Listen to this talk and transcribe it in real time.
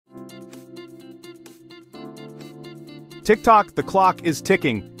Tick-tock, the clock is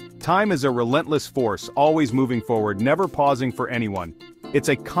ticking. Time is a relentless force, always moving forward, never pausing for anyone. It's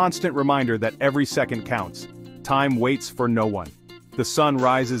a constant reminder that every second counts. Time waits for no one. The sun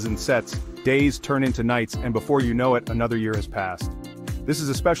rises and sets, days turn into nights, and before you know it, another year has passed. This is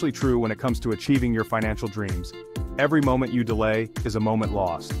especially true when it comes to achieving your financial dreams. Every moment you delay is a moment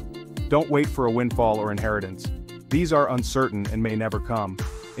lost. Don't wait for a windfall or inheritance. These are uncertain and may never come.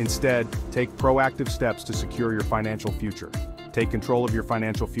 Instead, take proactive steps to secure your financial future. Take control of your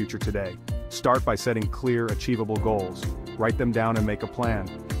financial future today. Start by setting clear, achievable goals. Write them down and make a plan.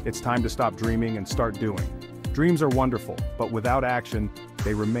 It's time to stop dreaming and start doing. Dreams are wonderful, but without action,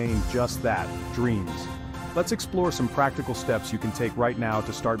 they remain just that, dreams. Let's explore some practical steps you can take right now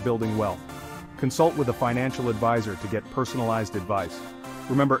to start building wealth. Consult with a financial advisor to get personalized advice.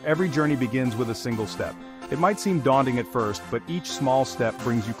 Remember, every journey begins with a single step. It might seem daunting at first, but each small step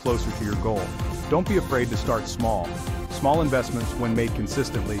brings you closer to your goal. Don't be afraid to start small. Small investments, when made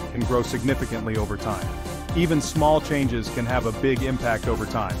consistently, can grow significantly over time. Even small changes can have a big impact over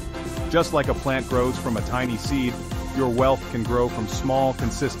time. Just like a plant grows from a tiny seed, your wealth can grow from small,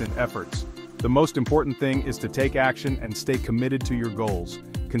 consistent efforts. The most important thing is to take action and stay committed to your goals.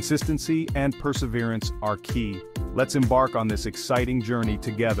 Consistency and perseverance are key. Let's embark on this exciting journey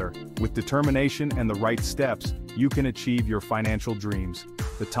together. With determination and the right steps, you can achieve your financial dreams.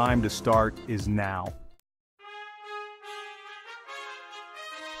 The time to start is now.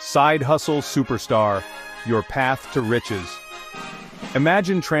 Side hustle superstar, your path to riches.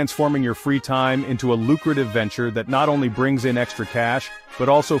 Imagine transforming your free time into a lucrative venture that not only brings in extra cash, but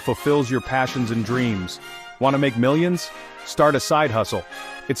also fulfills your passions and dreams. Want to make millions? Start a side hustle.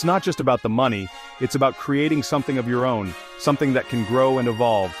 It's not just about the money, it's about creating something of your own, something that can grow and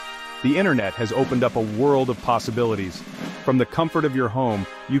evolve. The internet has opened up a world of possibilities. From the comfort of your home,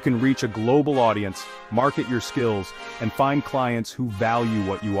 you can reach a global audience, market your skills, and find clients who value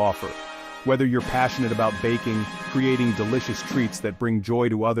what you offer. Whether you're passionate about baking, creating delicious treats that bring joy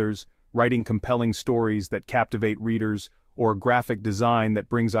to others, writing compelling stories that captivate readers, or graphic design that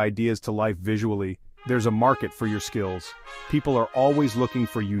brings ideas to life visually, there's a market for your skills. People are always looking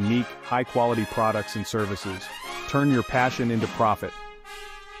for unique, high-quality products and services. Turn your passion into profit.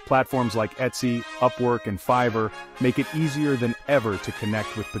 Platforms like Etsy, Upwork, and Fiverr make it easier than ever to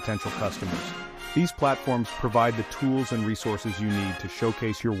connect with potential customers. These platforms provide the tools and resources you need to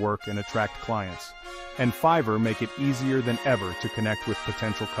showcase your work and attract clients. And Fiverr make it easier than ever to connect with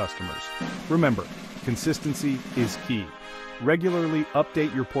potential customers. Remember, consistency is key. Regularly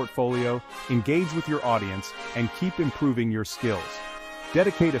update your portfolio, engage with your audience, and keep improving your skills.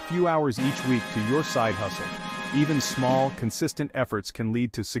 Dedicate a few hours each week to your side hustle. Even small, consistent efforts can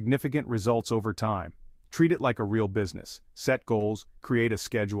lead to significant results over time. Treat it like a real business. Set goals, create a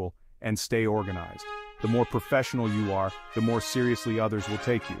schedule, and stay organized. The more professional you are, the more seriously others will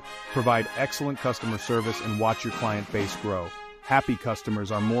take you. Provide excellent customer service and watch your client base grow. Happy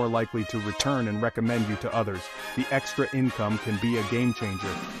customers are more likely to return and recommend you to others. The extra income can be a game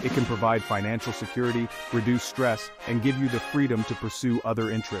changer. It can provide financial security, reduce stress, and give you the freedom to pursue other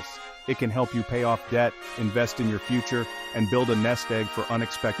interests. It can help you pay off debt, invest in your future, and build a nest egg for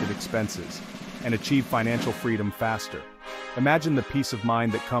unexpected expenses, and achieve financial freedom faster. Imagine the peace of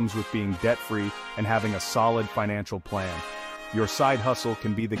mind that comes with being debt-free and having a solid financial plan. Your side hustle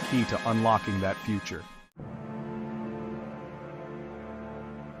can be the key to unlocking that future.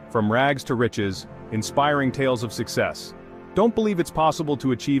 From rags to riches, inspiring tales of success. Don't believe it's possible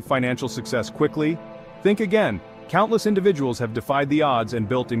to achieve financial success quickly? Think again. Countless individuals have defied the odds and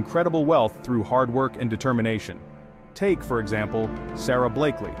built incredible wealth through hard work and determination. Take, for example, Sara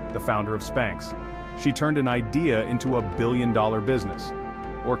Blakely, the founder of Spanx. She turned an idea into a billion-dollar business.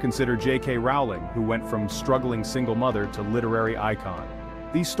 Or consider J.K. Rowling, who went from struggling single mother to literary icon.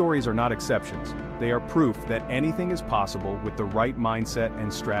 These stories are not exceptions. They are proof that anything is possible with the right mindset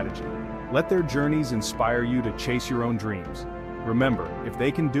and strategy. Let their journeys inspire you to chase your own dreams. Remember, if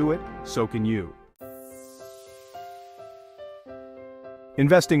they can do it, so can you.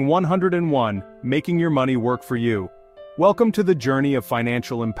 Investing 101, making your money work for you. Welcome to the journey of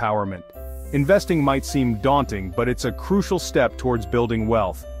financial empowerment. Investing might seem daunting, but it's a crucial step towards building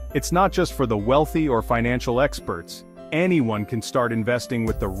wealth. It's not just for the wealthy or financial experts. Anyone can start investing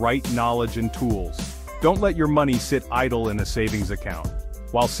with the right knowledge and tools. Don't let your money sit idle in a savings account.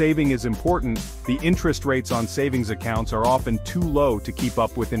 While saving is important, the interest rates on savings accounts are often too low to keep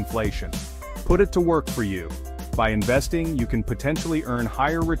up with inflation. Put it to work for you. By investing, you can potentially earn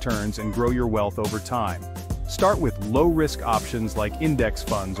higher returns and grow your wealth over time. Start with low-risk options like index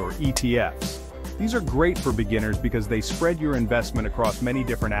funds or ETFs. These are great for beginners because they spread your investment across many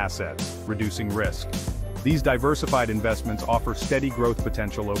different assets, reducing risk. These diversified investments offer steady growth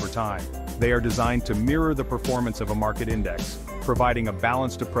potential over time. They are designed to mirror the performance of a market index, providing a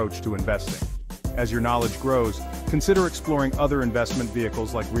balanced approach to investing. As your knowledge grows, consider exploring other investment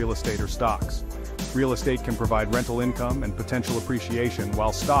vehicles like real estate or stocks. Real estate can provide rental income and potential appreciation,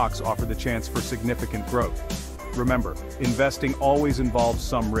 while stocks offer the chance for significant growth. Remember, investing always involves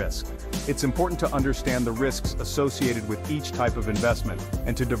some risk. It's important to understand the risks associated with each type of investment,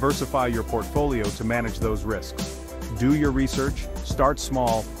 and to diversify your portfolio to manage those risks. Do your research, start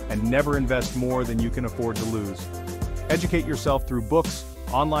small, and never invest more than you can afford to lose. Educate yourself through books,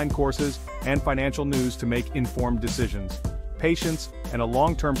 online courses, and financial news to make informed decisions. Patience and a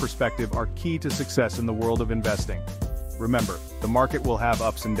long-term perspective are key to success in the world of investing. Remember, the market will have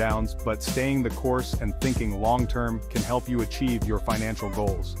ups and downs, but staying the course and thinking long-term can help you achieve your financial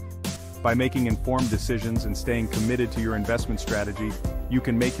goals. By making informed decisions and staying committed to your investment strategy, you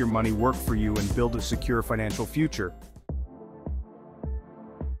can make your money work for you and build a secure financial future.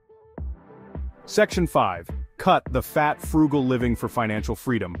 Section 5. Cut the fat, frugal living for financial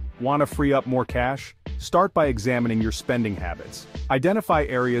freedom. Want to free up more cash? Start by examining your spending habits. Identify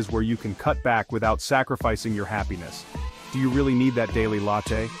areas where you can cut back without sacrificing your happiness. Do you really need that daily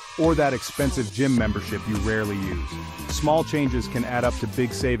latte? Or that expensive gym membership you rarely use? Small changes can add up to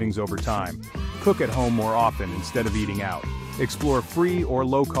big savings over time. Cook at home more often instead of eating out. Explore free or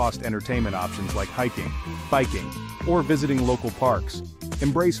low-cost entertainment options like hiking, biking, or visiting local parks.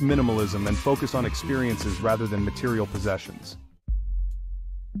 Embrace minimalism and focus on experiences rather than material possessions.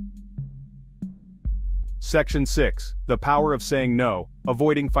 Section 6. The power of saying no,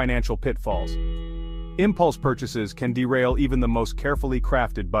 avoiding financial pitfalls. Impulse purchases can derail even the most carefully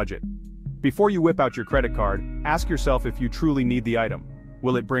crafted budget. Before you whip out your credit card, ask yourself if you truly need the item.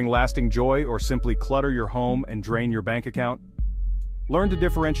 Will it bring lasting joy or simply clutter your home and drain your bank account? Learn to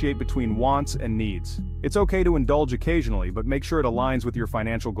differentiate between wants and needs. It's okay to indulge occasionally, but make sure it aligns with your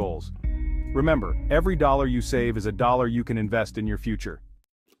financial goals. Remember, every dollar you save is a dollar you can invest in your future.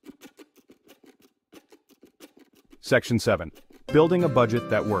 Section 7. Building a budget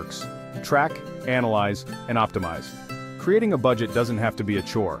that works. Track, analyze, and optimize. Creating a budget doesn't have to be a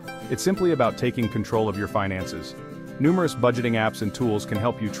chore. It's simply about taking control of your finances. Numerous budgeting apps and tools can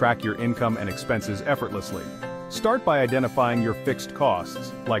help you track your income and expenses effortlessly. Start by identifying your fixed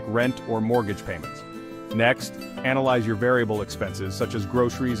costs, like rent or mortgage payments. Next, analyze your variable expenses such as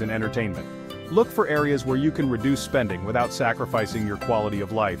groceries and entertainment. Look for areas where you can reduce spending without sacrificing your quality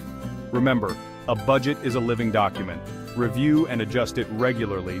of life. Remember, a budget is a living document. Review and adjust it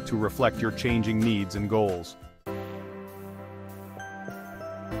regularly to reflect your changing needs and goals.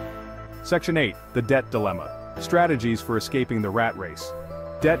 Section 8. The Debt Dilemma. Strategies for escaping the rat race.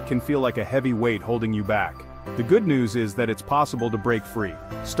 Debt can feel like a heavy weight holding you back. The good news is that it's possible to break free.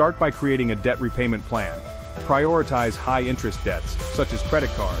 Start by creating a debt repayment plan. Prioritize high-interest debts, such as credit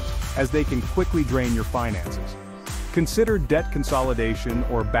cards, as they can quickly drain your finances. Consider debt consolidation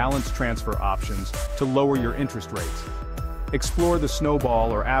or balance transfer options to lower your interest rates. Explore the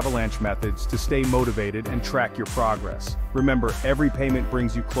snowball or avalanche methods to stay motivated and track your progress. Remember, every payment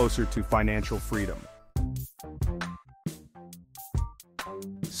brings you closer to financial freedom.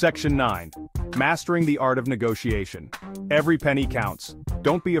 Section 9. Mastering the art of negotiation. Every penny counts.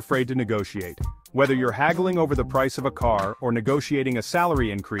 Don't be afraid to negotiate. Whether you're haggling over the price of a car or negotiating a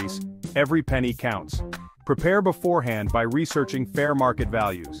salary increase, every penny counts. Prepare beforehand by researching fair market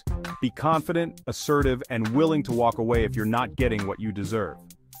values. Be confident, assertive, and willing to walk away if you're not getting what you deserve.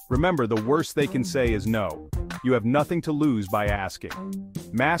 Remember, the worst they can say is no. You have nothing to lose by asking.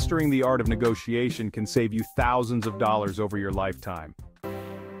 Mastering the art of negotiation can save you thousands of dollars over your lifetime.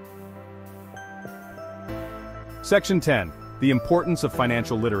 Section 10. The importance of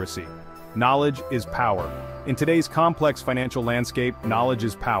financial literacy. Knowledge is power. In today's complex financial landscape, knowledge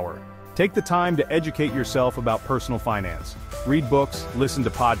is power. Take the time to educate yourself about personal finance. Read books, listen to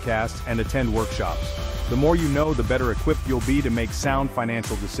podcasts, and attend workshops. The more you know, the better equipped you'll be to make sound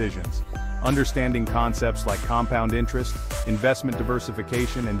financial decisions. Understanding concepts like compound interest, investment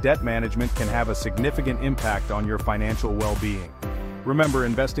diversification, and debt management can have a significant impact on your financial well-being. Remember,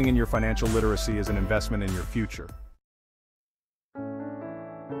 investing in your financial literacy is an investment in your future.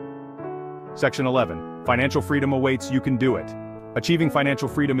 Section 11. Financial freedom awaits. You can do it. Achieving financial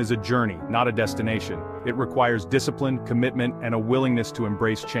freedom is a journey, not a destination. It requires discipline, commitment, and a willingness to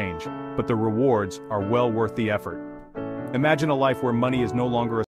embrace change. But the rewards are well worth the effort. Imagine a life where money is no longer a